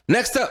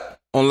 Next up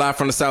on Live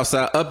from the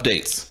Southside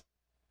Updates,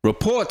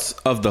 reports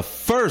of the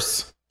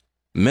first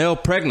male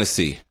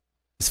pregnancy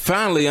is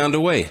finally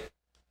underway.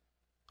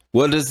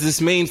 What does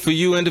this mean for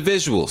you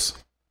individuals?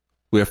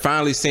 We're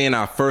finally seeing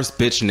our first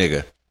bitch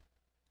nigga.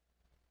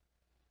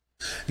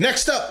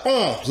 Next up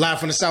on Live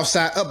from the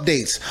Southside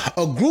Updates,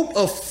 a group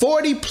of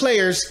 40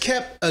 players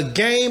kept a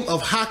game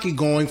of hockey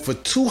going for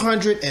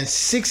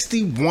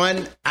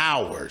 261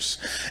 hours.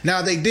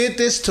 Now, they did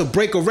this to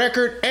break a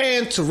record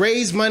and to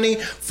raise money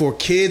for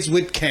kids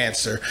with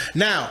cancer.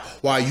 Now,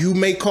 while you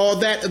may call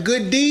that a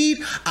good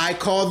deed, I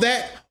call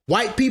that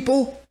white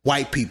people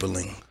white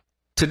peopling.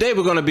 Today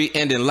we're going to be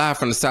ending Live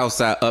from the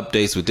Southside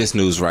Updates with this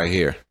news right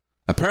here.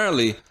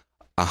 Apparently,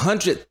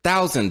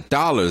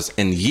 $100,000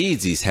 in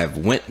Yeezys have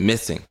went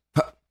missing.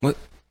 Huh, what?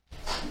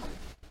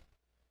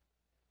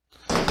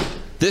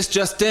 This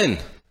just in.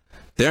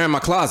 They're in my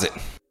closet.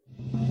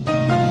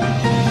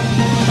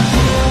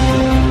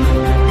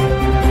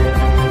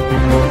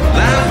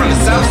 Live from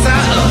the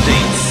Southside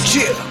Updates.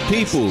 Yeah.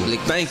 People,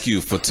 thank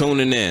you for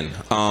tuning in.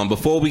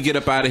 Before we get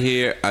up out of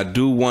here, I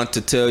do want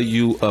to tell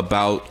you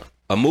about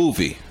a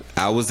movie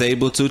I was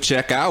able to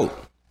check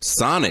out.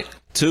 Sonic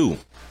 2.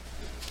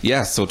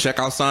 Yes, so check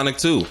out Sonic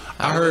 2.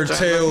 I heard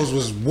Tails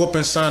was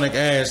whooping Sonic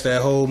ass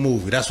that whole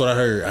movie. That's what I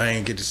heard. I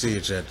ain't get to see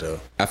it yet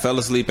though. I fell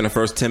asleep in the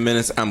first 10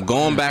 minutes. I'm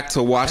going back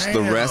to watch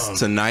the rest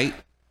tonight.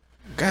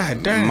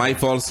 God damn. Might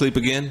fall asleep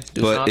again,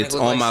 but Sonic it's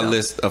look on like my Sonic?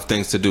 list of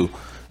things to do.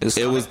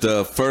 It was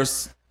the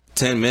first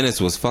 10 minutes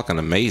was fucking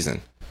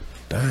amazing.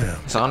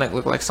 Damn. Sonic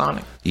look like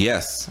Sonic.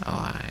 Yes.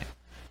 Alright.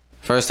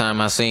 First time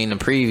I seen the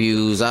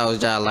previews, I was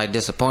just like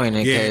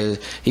disappointed Yeah. because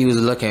he was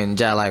looking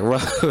just like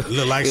rough.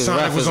 Look like He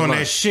Sonic rough was as on fuck.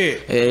 that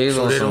shit. Yeah, he was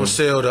So on they don't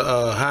some. sell the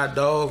hot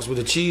dogs with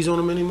the cheese on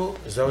them anymore?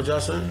 Is that what y'all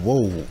saying?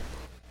 Whoa.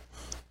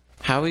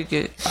 How we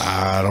get?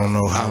 I don't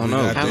know how I don't we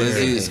know. got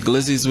there.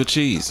 Glizzies with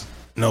cheese.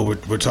 No,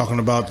 we're talking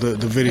about the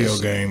video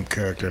game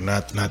character,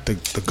 not the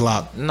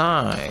Glock.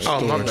 Nah.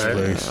 Oh, my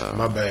Storage bad.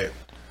 My bad.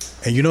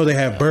 And you know they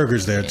have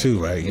burgers there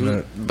too, right? You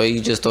know, But you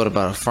just thought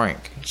about a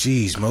Frank.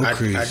 jeez, Mo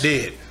Crease.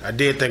 I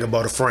did think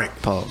about a Frank.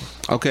 Paul.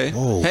 Okay.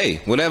 Whoa. Hey,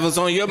 whatever's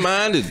on your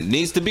mind, it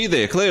needs to be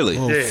there, clearly.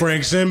 Oh, Yeah.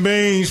 Franks and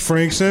beans.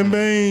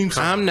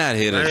 I'm not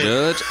here to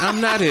judge. I'm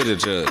not here to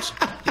judge.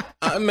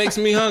 It makes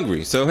me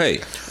hungry. So,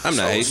 hey, I'm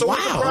not hating. So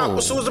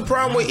what's the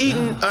problem with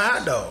eating a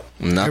hot dog?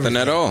 Nothing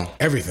at all.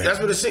 Everything. That's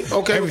what it seems.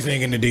 Okay.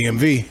 Everything in the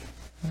DMV.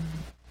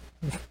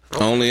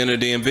 Only in the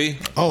DMV?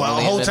 Oh, the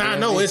Only whole in the time.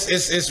 No, DMV?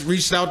 it's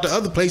reached out to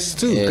other places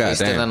too. Yeah, God they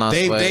stealing damn. our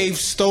swag. They've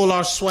stole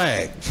our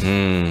swag.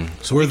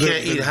 So we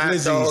can't eat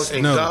hot dogs,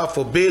 and God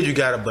forbid you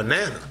got a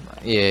banana.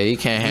 Yeah, you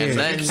can't have Yeah.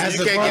 nothing. As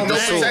You a can't get no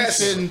grown man,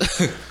 potassium.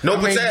 No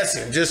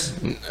potassium.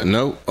 Just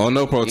No. Oh,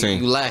 no You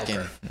protein. lacking.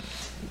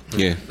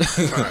 Yeah. If-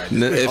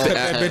 Put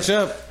that bitch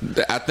up.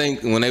 I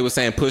think when they were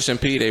saying push and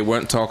pee, they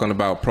weren't talking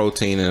about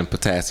protein and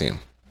potassium.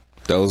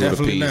 Those were the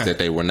Definitely P's not. that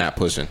they were not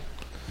pushing.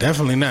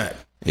 Definitely not.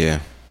 Yeah.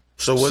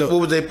 So what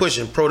was they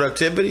pushing?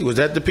 Productivity? Was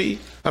that the P?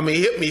 I mean,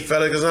 hit me,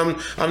 fella, because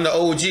I'm the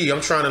OG.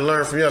 I'm trying to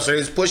learn from y'all. So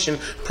they's pushing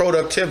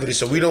productivity.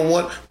 So we don't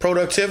want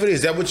productivity?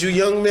 Is that what you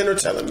young men are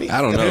telling me?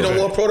 I don't know. You don't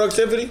want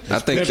productivity? I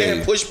think you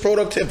can't push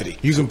productivity.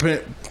 You can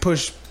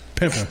push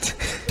pimping.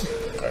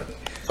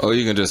 Or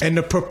you can just... And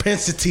the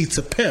propensity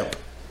to pimp.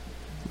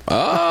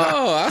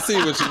 Oh, I see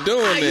what you're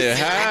doing there.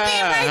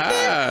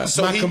 Ha.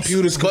 So My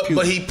computer's computer.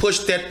 But he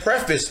pushed that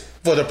preface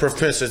for the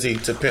propensity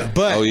to pimp.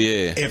 But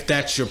if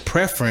that's your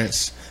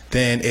preference,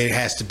 then it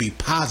has to be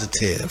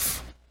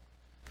positive.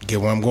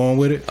 Get where I'm going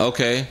with it?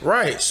 Okay.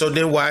 Right. So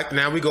then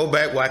now we go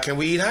back, why can't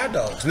we eat hot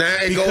dogs? Now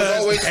it goes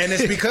always... And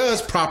it's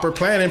because proper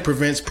planning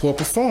prevents poor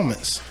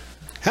performance.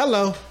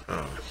 Hello.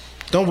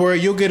 Don't worry,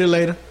 you'll get it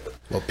later.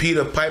 Well,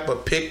 Peter Piper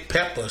picked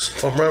peppers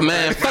from Rembrandt.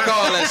 Man, fuck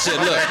all that shit.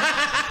 Look,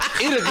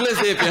 eat a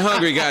glizzy if you're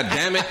hungry,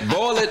 goddammit.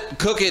 Boil it,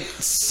 cook it,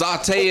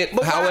 saute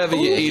it, however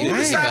you eat it. Who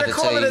decided to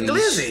call it a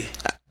glizzy?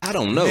 I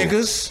don't know.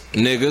 Niggas.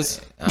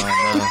 I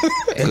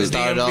don't know. It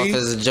started off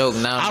as a joke.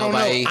 Now I don't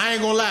nobody. know. I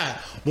ain't gonna lie.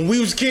 When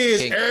we was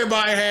kids,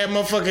 everybody had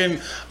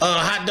motherfucking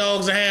hot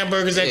dogs and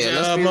hamburgers at your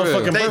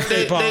motherfucking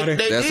birthday party.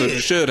 That's what you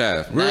should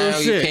have. Now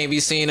you can't be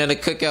seen at a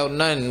cookout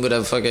nothing with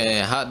a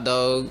fucking hot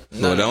dog.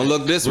 Well, don't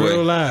look this way.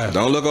 Real live.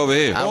 Don't look over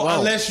here.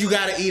 Unless you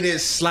gotta eat it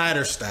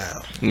slider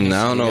style. I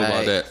don't know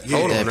about that.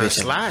 Hold on,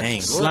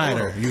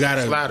 slider. You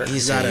gotta.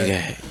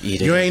 Slider.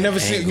 You ain't never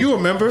seen. You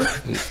remember?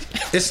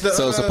 It's the.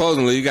 So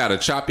supposedly you gotta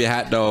chop your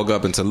hot dog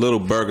up into little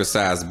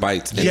burger-sized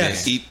bites and then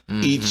eat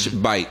each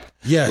bite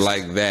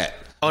like that.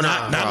 Oh,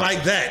 not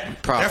like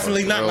that. Proper,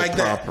 definitely not like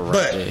that. proper,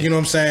 but right, you know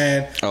what I'm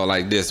saying? Oh,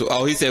 like this.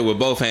 Oh, he said with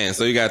both hands.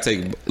 So you gotta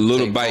take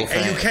little bites.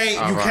 And you can't.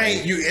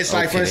 It's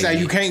like from the side.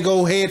 You can't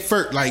go head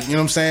first. Like you know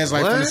what I'm saying? It's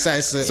like from the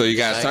side. So you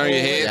gotta turn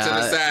your head to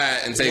the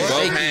side and take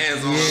both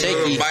hands on a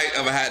little bite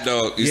of a hot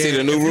dog. You see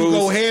the new rules? You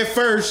go head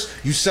first.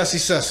 You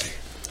sussy.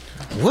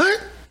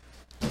 What?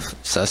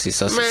 Sussy.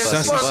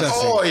 Man, fuck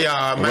all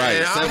y'all, man.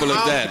 Right, simple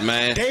as that,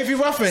 man. Davy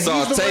Ruffin.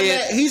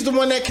 He's the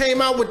one that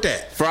came out with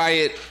that. Fry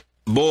it.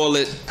 Boil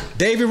it.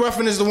 Davy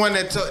Ruffin is the one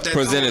that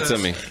present it to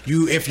me.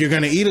 If you're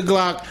gonna eat a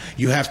Glock,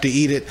 you have to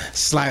eat it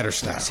slider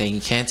style. Saying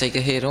you can't take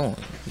a head on.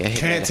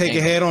 Can't take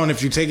a head on.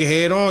 If you take a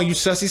head on, you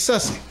sussy.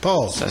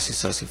 Pause.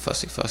 Sussy,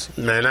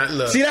 fussy. Man,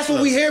 look. See, that's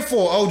what we here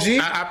for, OG.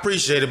 I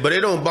appreciate it, but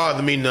it don't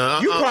bother me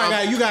none.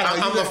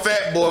 I'm a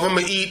fat boy. If I'm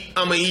gonna eat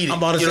it. I'm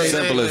about to say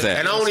simple as that.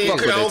 And I don't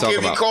care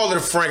if you call it a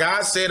Frank.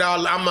 I said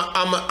I'm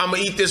gonna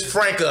eat this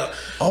Frank up.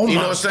 Oh you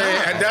know my what I'm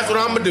saying? And that's what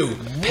I'm gonna do.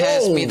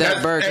 Pass me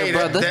that burger,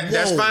 brother.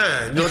 That's fine.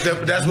 You know,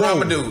 that's what I'm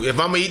gonna do. If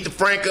I'm gonna eat the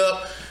Frank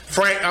up,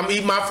 I'm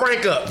eating my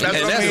Frank up. That's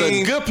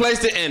a good place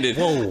to end it.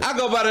 I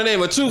go by the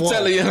name of Truth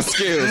Teller Young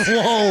Skills.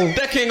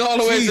 That king all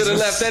the way to the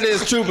left, that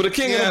is Trooper. The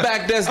king in the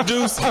back, that's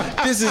Deuce.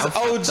 This is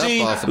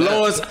OG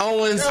Lawrence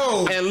Owens.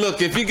 And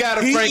look, if you got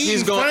a Frank,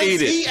 he's gonna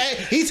eat it.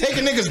 He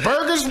taking niggas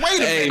burgers? Wait a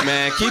minute. Hey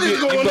man,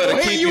 you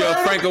better keep your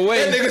Frank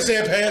away. That nigga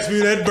said, pass me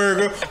that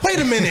burger. Wait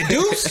a minute,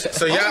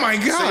 Deuce. Oh my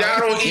God. So y'all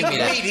don't eat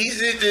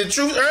meat. The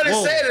Truth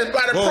Ernest said it's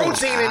about the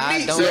protein in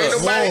meat. So ain't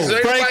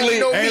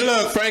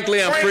nobody.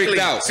 Frankly, I'm freaked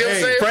out.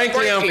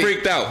 Frankly, I'm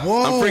freaked out.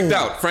 I'm freaked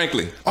out,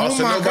 frankly. Oh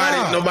my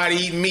God. Nobody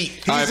eat meat.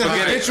 He's a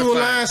habitual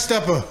line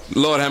stepper.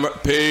 Lord have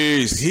mercy.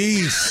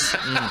 Peace.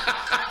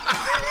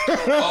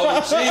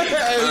 Oh, jeez.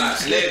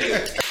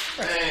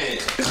 Man,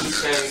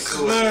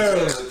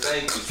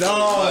 thank you so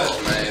much,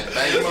 man.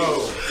 Thank you.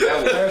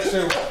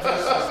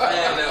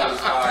 That was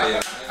fire.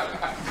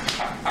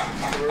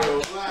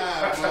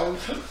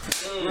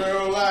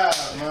 Real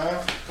live, man.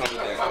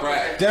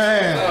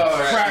 Damn.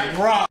 Crack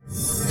rock.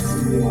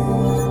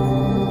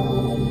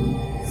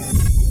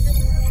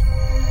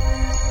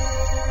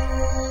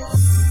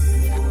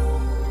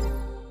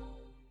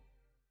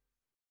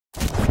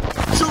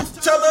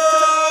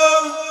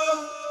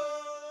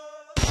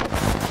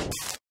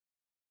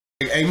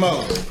 Hey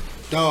Mo,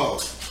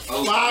 dog,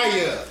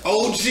 fire,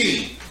 OG.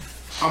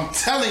 I'm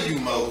telling you,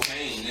 Mo.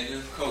 Cocaine,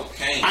 nigga,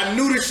 cocaine. I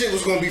knew this shit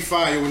was gonna be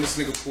fire when this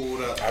nigga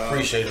pulled up. I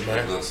appreciate it,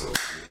 man.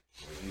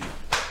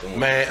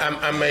 Man,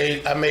 I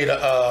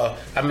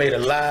made a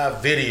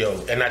live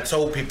video and I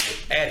told people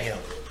at him,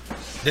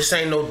 this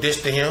ain't no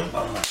diss to him.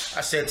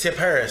 I said, Tip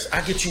Harris,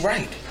 I get you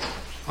right.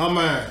 Oh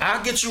man,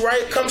 I'll get you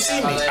right. Come see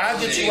me. I'll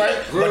get you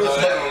right.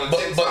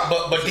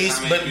 But please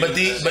do.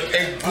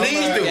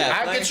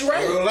 I'll get you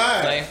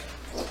right.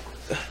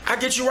 I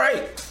get you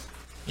right.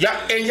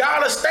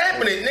 Y'all are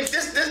stamping it.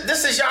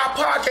 This is y'all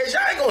podcast.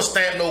 Y'all ain't gonna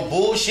stamp no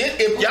bullshit.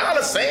 If y'all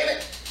are saying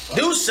it,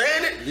 dude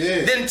saying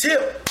it, then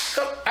Tip,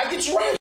 come, I get you right.